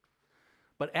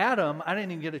 But Adam, I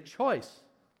didn't even get a choice.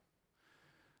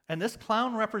 And this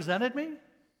clown represented me?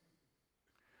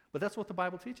 But that's what the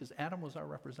Bible teaches. Adam was our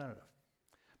representative.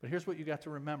 But here's what you got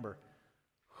to remember.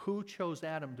 Who chose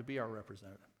Adam to be our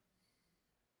representative?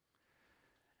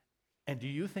 And do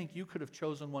you think you could have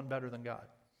chosen one better than God?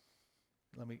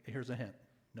 Here's a hint.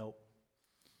 Nope.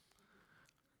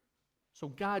 So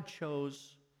God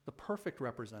chose the perfect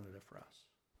representative for us.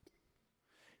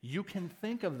 You can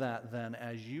think of that then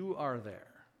as you are there.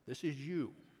 This is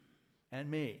you and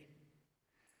me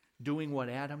doing what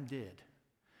Adam did.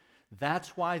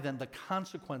 That's why then the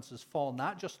consequences fall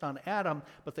not just on Adam,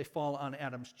 but they fall on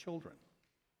Adam's children,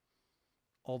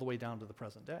 all the way down to the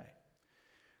present day.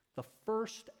 The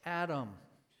first Adam,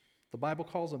 the Bible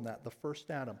calls him that, the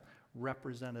first Adam,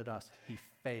 represented us. He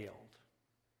failed.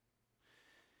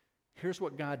 Here's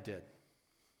what God did.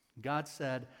 God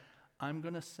said, I'm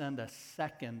going to send a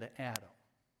second Adam.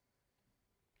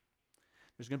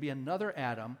 There's going to be another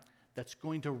Adam that's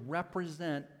going to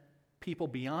represent people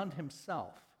beyond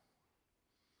himself.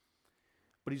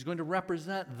 But he's going to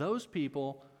represent those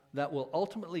people that will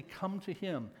ultimately come to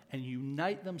him and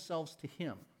unite themselves to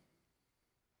him.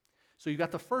 So you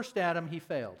got the first Adam, he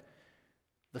failed.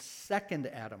 The second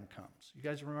Adam comes. You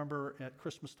guys remember at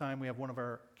Christmas time we have one of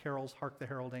our carols, Hark the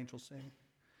Herald Angels Sing?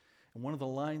 And one of the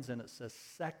lines in it says,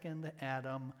 Second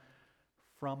Adam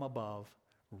from above,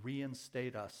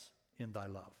 reinstate us in thy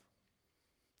love.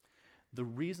 The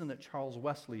reason that Charles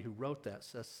Wesley, who wrote that,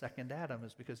 says second Adam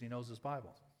is because he knows his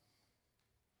Bible.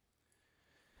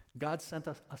 God sent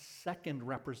us a second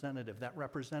representative. That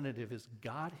representative is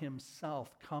God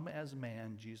himself come as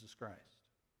man, Jesus Christ.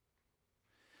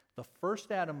 The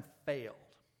first Adam failed.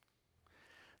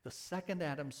 The second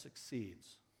Adam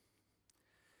succeeds.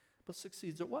 But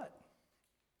succeeds at what?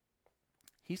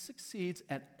 He succeeds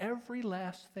at every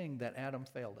last thing that Adam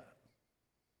failed at.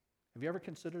 Have you ever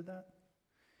considered that?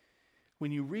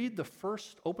 When you read the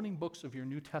first opening books of your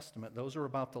New Testament, those are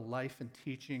about the life and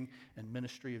teaching and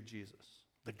ministry of Jesus.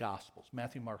 The Gospels,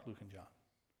 Matthew, Mark, Luke, and John.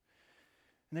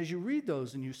 And as you read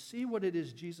those and you see what it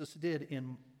is Jesus did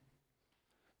in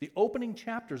the opening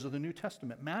chapters of the New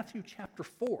Testament, Matthew chapter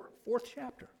 4, fourth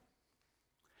chapter.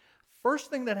 First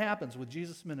thing that happens with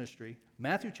Jesus' ministry,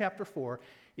 Matthew chapter 4,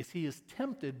 is he is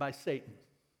tempted by Satan.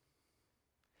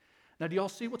 Now, do you all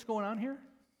see what's going on here?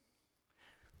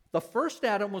 The first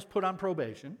Adam was put on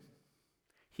probation.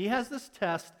 He has this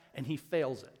test, and he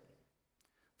fails it.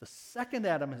 The second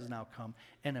Adam has now come,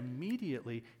 and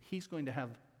immediately he's going to have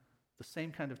the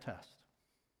same kind of test.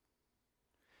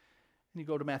 And you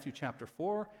go to Matthew chapter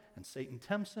 4, and Satan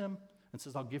tempts him and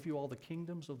says, I'll give you all the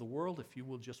kingdoms of the world if you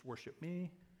will just worship me.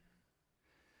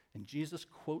 And Jesus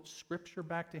quotes scripture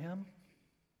back to him,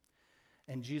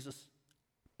 and Jesus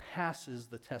passes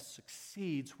the test,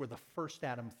 succeeds where the first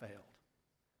Adam failed.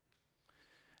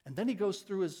 And then he goes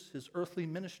through his earthly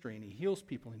ministry, and he heals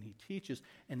people, and he teaches.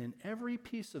 And in every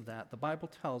piece of that, the Bible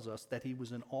tells us that he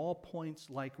was in all points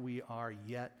like we are,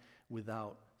 yet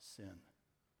without sin.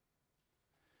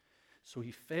 So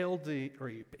he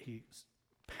he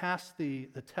passed the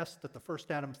test that the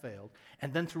first Adam failed.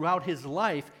 And then throughout his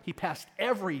life, he passed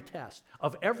every test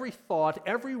of every thought,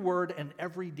 every word, and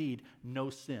every deed. No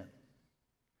sin.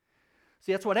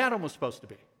 See, that's what Adam was supposed to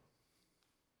be.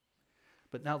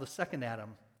 But now the second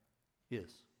Adam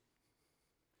is.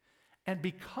 And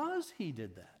because he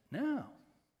did that, now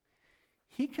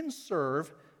he can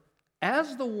serve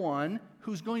as the one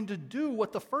who's going to do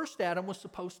what the first Adam was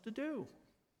supposed to do.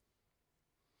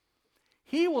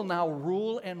 He will now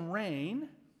rule and reign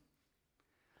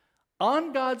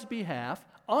on God's behalf,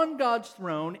 on God's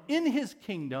throne, in his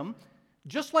kingdom,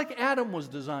 just like Adam was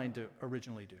designed to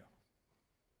originally do.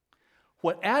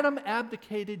 What Adam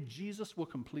abdicated, Jesus will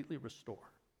completely restore.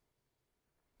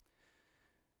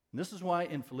 And this is why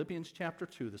in Philippians chapter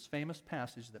 2, this famous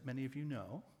passage that many of you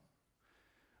know,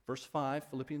 verse 5,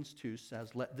 Philippians 2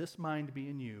 says, let this mind be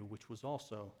in you, which was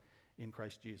also in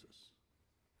Christ Jesus.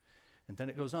 And then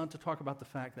it goes on to talk about the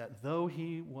fact that though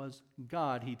he was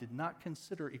God, he did not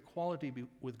consider equality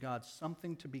with God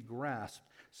something to be grasped,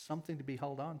 something to be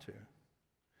held on to.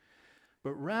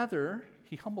 But rather,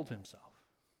 he humbled himself.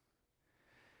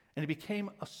 And he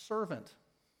became a servant.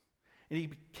 And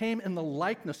he came in the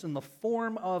likeness, in the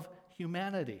form of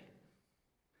humanity.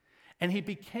 And he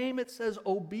became, it says,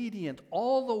 obedient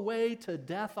all the way to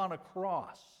death on a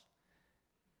cross.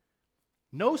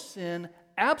 No sin,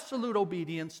 absolute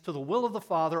obedience to the will of the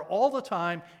Father all the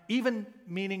time, even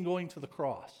meaning going to the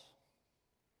cross.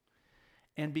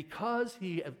 And because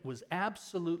he was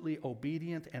absolutely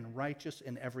obedient and righteous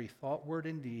in every thought, word,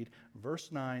 and deed,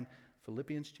 verse 9,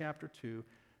 Philippians chapter 2,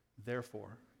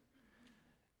 therefore,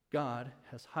 God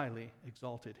has highly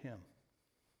exalted him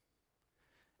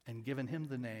and given him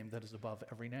the name that is above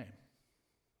every name,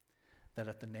 that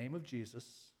at the name of Jesus,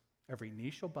 every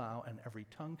knee shall bow and every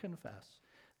tongue confess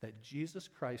that Jesus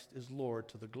Christ is Lord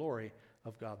to the glory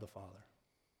of God the Father.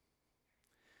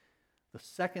 The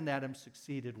second Adam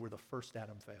succeeded where the first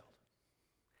Adam failed.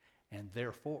 And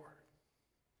therefore,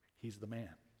 he's the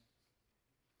man.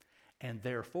 And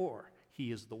therefore,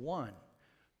 he is the one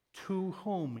to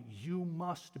whom you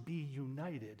must be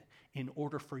united in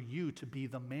order for you to be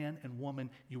the man and woman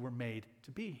you were made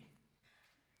to be.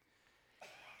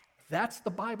 That's the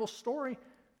Bible story,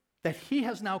 that he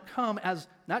has now come as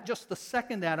not just the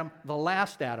second Adam, the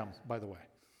last Adam, by the way.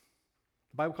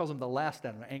 The Bible calls him the last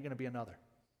Adam. There ain't going to be another.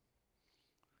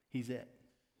 He's it.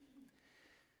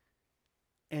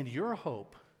 And your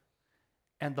hope,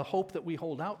 and the hope that we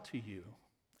hold out to you,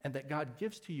 and that God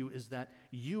gives to you, is that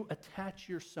you attach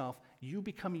yourself, you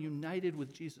become united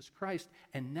with Jesus Christ,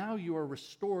 and now you are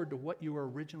restored to what you were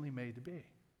originally made to be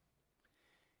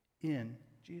in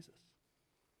Jesus.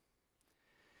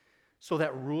 So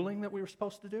that ruling that we were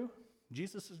supposed to do,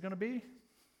 Jesus is going to be,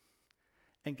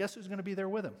 and guess who's going to be there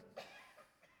with him?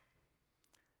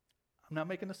 I'm not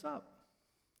making this up.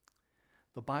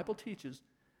 The Bible teaches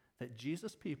that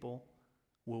Jesus' people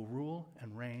will rule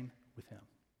and reign with him.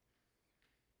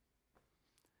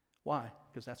 Why?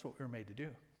 Because that's what we were made to do.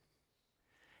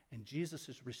 And Jesus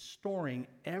is restoring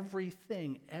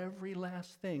everything, every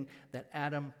last thing that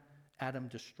Adam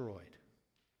destroyed.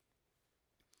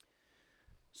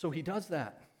 So he does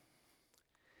that.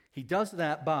 He does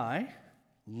that by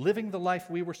living the life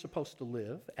we were supposed to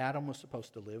live. Adam was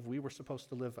supposed to live. We were supposed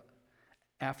to live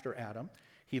after Adam.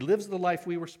 He lives the life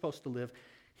we were supposed to live.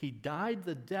 He died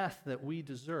the death that we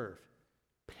deserve,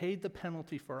 paid the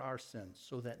penalty for our sins,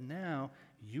 so that now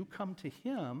you come to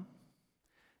him,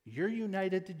 you're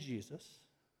united to Jesus.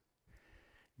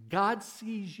 God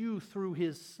sees you through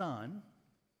his Son,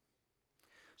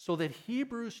 so that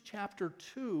Hebrews chapter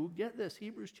 2, get this,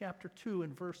 Hebrews chapter 2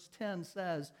 and verse 10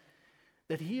 says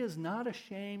that he is not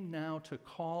ashamed now to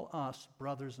call us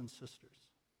brothers and sisters.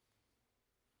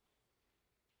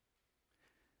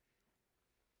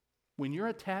 When you're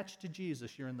attached to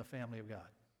Jesus, you're in the family of God.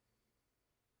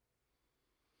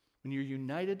 When you're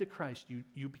united to Christ,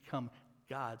 you become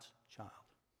God's child.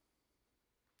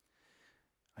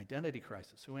 Identity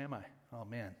crisis. Who am I? Oh,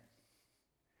 man.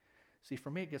 See,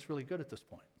 for me, it gets really good at this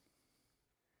point.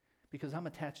 Because I'm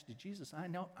attached to Jesus. I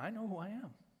know who I am.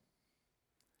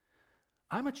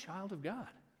 I'm a child of God.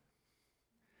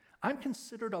 I'm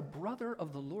considered a brother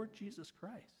of the Lord Jesus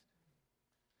Christ.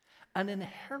 An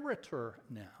inheritor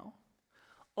now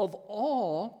of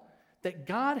all that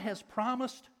God has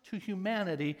promised to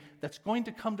humanity that's going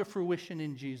to come to fruition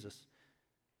in Jesus.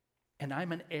 And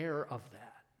I'm an heir of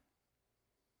that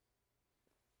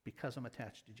because I'm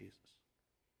attached to Jesus.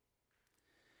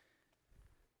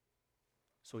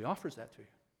 So he offers that to you.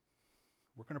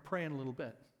 We're going to pray in a little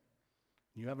bit.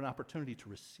 You have an opportunity to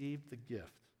receive the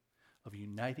gift of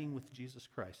uniting with Jesus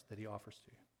Christ that he offers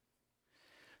to you,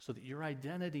 so that your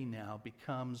identity now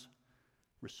becomes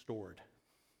restored.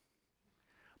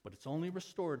 But it's only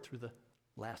restored through the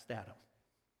last Adam,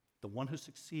 the one who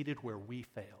succeeded where we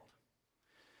failed.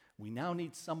 We now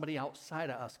need somebody outside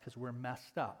of us because we're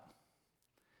messed up.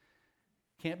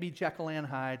 Can't be Jekyll and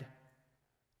Hyde.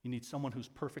 You need someone who's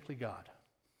perfectly God.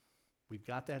 We've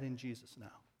got that in Jesus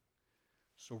now.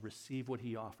 So receive what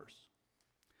he offers.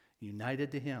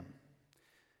 United to him,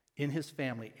 in his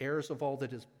family, heirs of all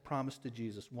that is promised to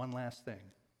Jesus. One last thing.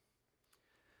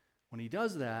 When he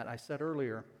does that, I said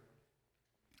earlier,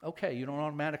 okay, you don't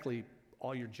automatically,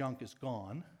 all your junk is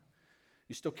gone.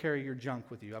 You still carry your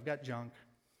junk with you. I've got junk.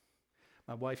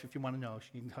 My wife, if you want to know,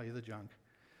 she can tell you the junk.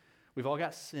 We've all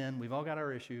got sin. We've all got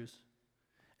our issues.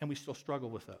 And we still struggle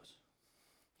with those.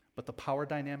 But the power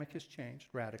dynamic has changed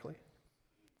radically.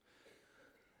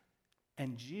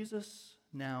 And Jesus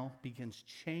now begins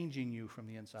changing you from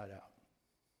the inside out.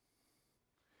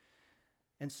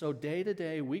 And so day to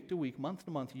day, week to week, month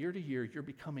to month, year to year, you're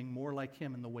becoming more like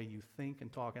him in the way you think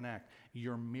and talk and act.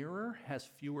 Your mirror has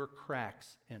fewer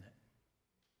cracks in it.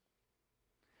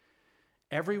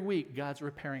 Every week, God's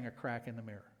repairing a crack in the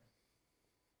mirror.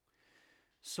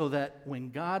 So that when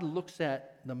God looks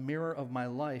at the mirror of my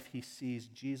life, he sees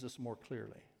Jesus more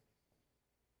clearly.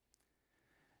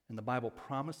 And the Bible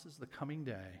promises the coming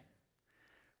day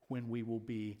when we will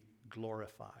be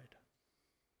glorified.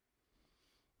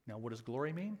 Now, what does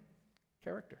glory mean?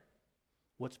 Character.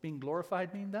 What's being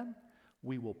glorified mean then?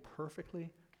 We will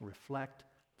perfectly reflect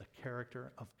the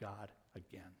character of God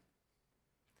again.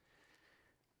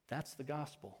 That's the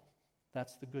gospel.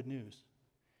 That's the good news.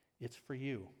 It's for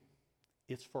you.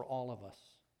 It's for all of us.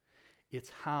 It's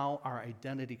how our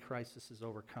identity crisis is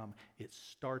overcome. It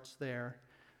starts there,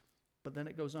 but then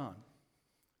it goes on.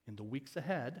 In the weeks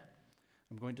ahead,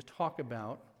 I'm going to talk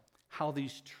about how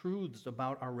these truths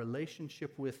about our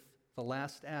relationship with the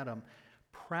last Adam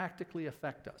practically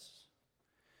affect us.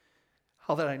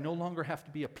 How that I no longer have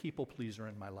to be a people pleaser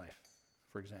in my life,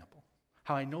 for example.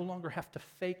 How I no longer have to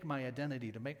fake my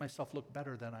identity to make myself look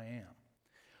better than I am.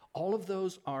 All of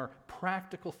those are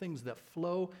practical things that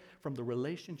flow from the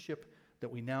relationship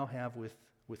that we now have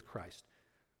with Christ.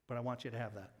 But I want you to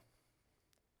have that.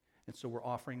 And so we're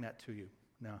offering that to you.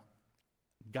 Now,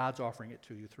 God's offering it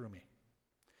to you through me.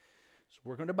 So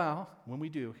we're going to bow. When we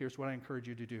do, here's what I encourage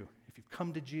you to do. If you've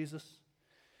come to Jesus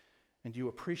and you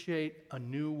appreciate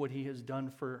anew what he has done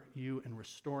for you in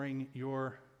restoring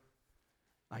your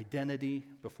identity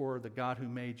before the God who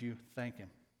made you, thank him.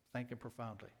 Thank him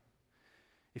profoundly.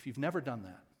 If you've never done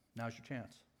that, now's your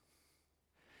chance.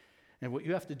 And what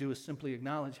you have to do is simply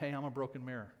acknowledge, hey, I'm a broken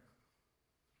mirror.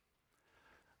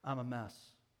 I'm a mess.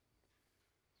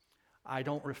 I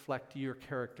don't reflect your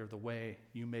character the way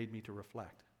you made me to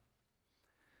reflect.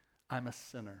 I'm a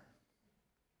sinner.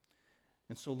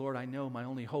 And so, Lord, I know my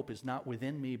only hope is not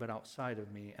within me, but outside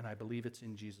of me, and I believe it's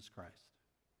in Jesus Christ.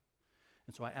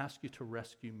 And so I ask you to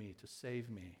rescue me, to save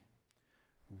me,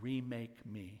 remake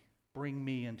me, bring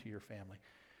me into your family.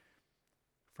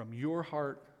 From your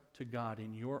heart to God,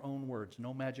 in your own words,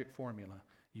 no magic formula,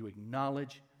 you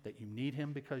acknowledge that you need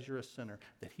him because you're a sinner,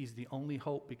 that he's the only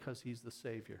hope because he's the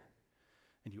Savior.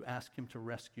 And you ask him to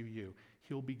rescue you.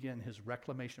 He'll begin his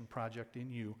reclamation project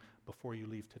in you before you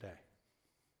leave today.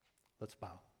 Let's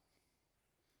bow.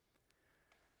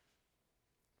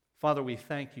 Father, we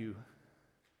thank you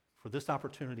for this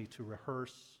opportunity to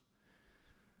rehearse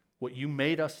what you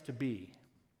made us to be,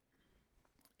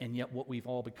 and yet what we've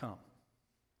all become.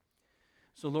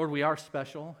 So, Lord, we are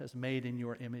special as made in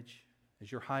your image,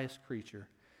 as your highest creature.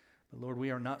 But, Lord,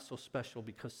 we are not so special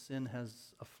because sin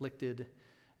has afflicted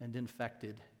and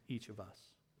infected each of us.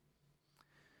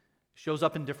 It shows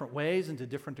up in different ways and to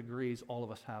different degrees. All of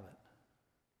us have it.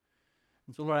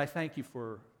 And so, Lord, I thank you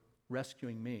for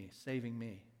rescuing me, saving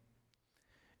me,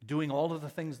 doing all of the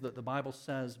things that the Bible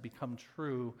says become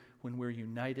true when we're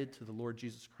united to the Lord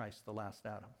Jesus Christ, the last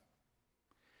Adam,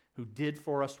 who did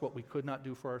for us what we could not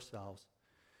do for ourselves.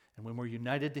 And when we're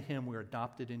united to him, we're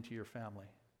adopted into your family.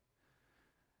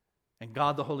 And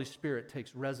God, the Holy Spirit,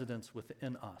 takes residence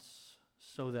within us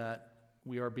so that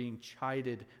we are being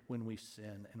chided when we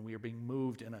sin, and we are being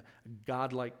moved in a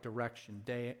godlike direction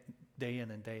day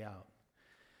in and day out.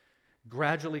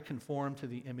 Gradually conform to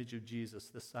the image of Jesus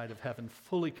this side of heaven,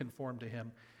 fully conform to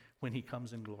him when he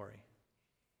comes in glory.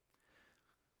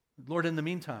 Lord, in the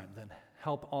meantime, then,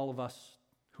 help all of us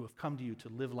who have come to you to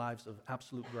live lives of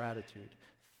absolute gratitude,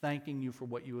 thanking you for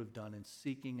what you have done, and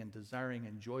seeking and desiring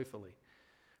and joyfully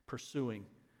pursuing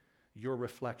your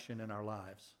reflection in our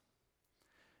lives.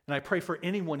 And I pray for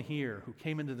anyone here who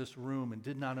came into this room and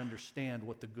did not understand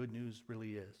what the good news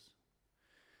really is.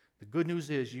 The good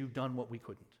news is you've done what we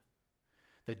couldn't.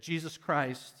 That Jesus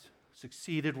Christ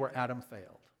succeeded where Adam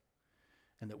failed,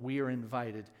 and that we are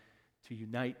invited to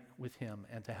unite with him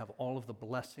and to have all of the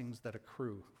blessings that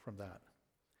accrue from that.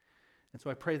 And so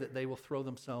I pray that they will throw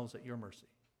themselves at your mercy,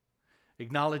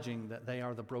 acknowledging that they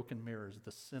are the broken mirrors,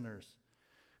 the sinners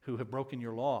who have broken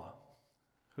your law,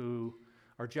 who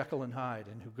are Jekyll and Hyde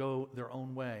and who go their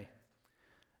own way,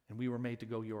 and we were made to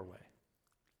go your way.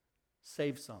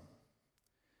 Save some.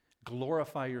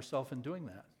 Glorify yourself in doing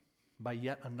that by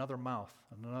yet another mouth,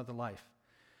 another life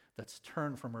that's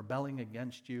turned from rebelling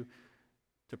against you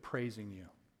to praising you.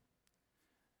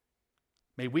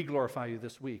 May we glorify you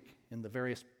this week in the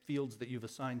various fields that you've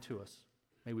assigned to us.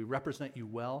 May we represent you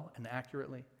well and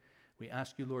accurately. We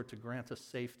ask you, Lord, to grant us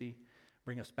safety.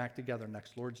 Bring us back together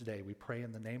next Lord's Day. We pray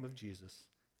in the name of Jesus.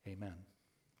 Amen.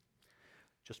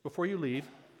 Just before you leave,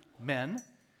 men,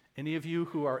 any of you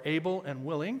who are able and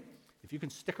willing, if you can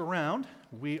stick around,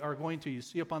 we are going to, you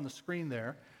see up on the screen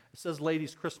there, it says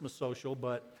Ladies Christmas Social,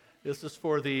 but this is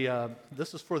for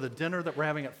the dinner that we're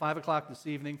having at 5 o'clock this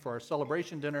evening for our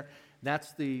celebration dinner.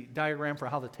 That's the diagram for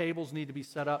how the tables need to be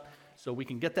set up, so we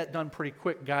can get that done pretty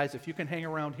quick. Guys, if you can hang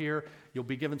around here, you'll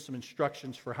be given some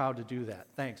instructions for how to do that.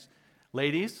 Thanks.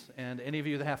 Ladies, and any of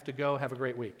you that have to go, have a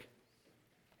great week.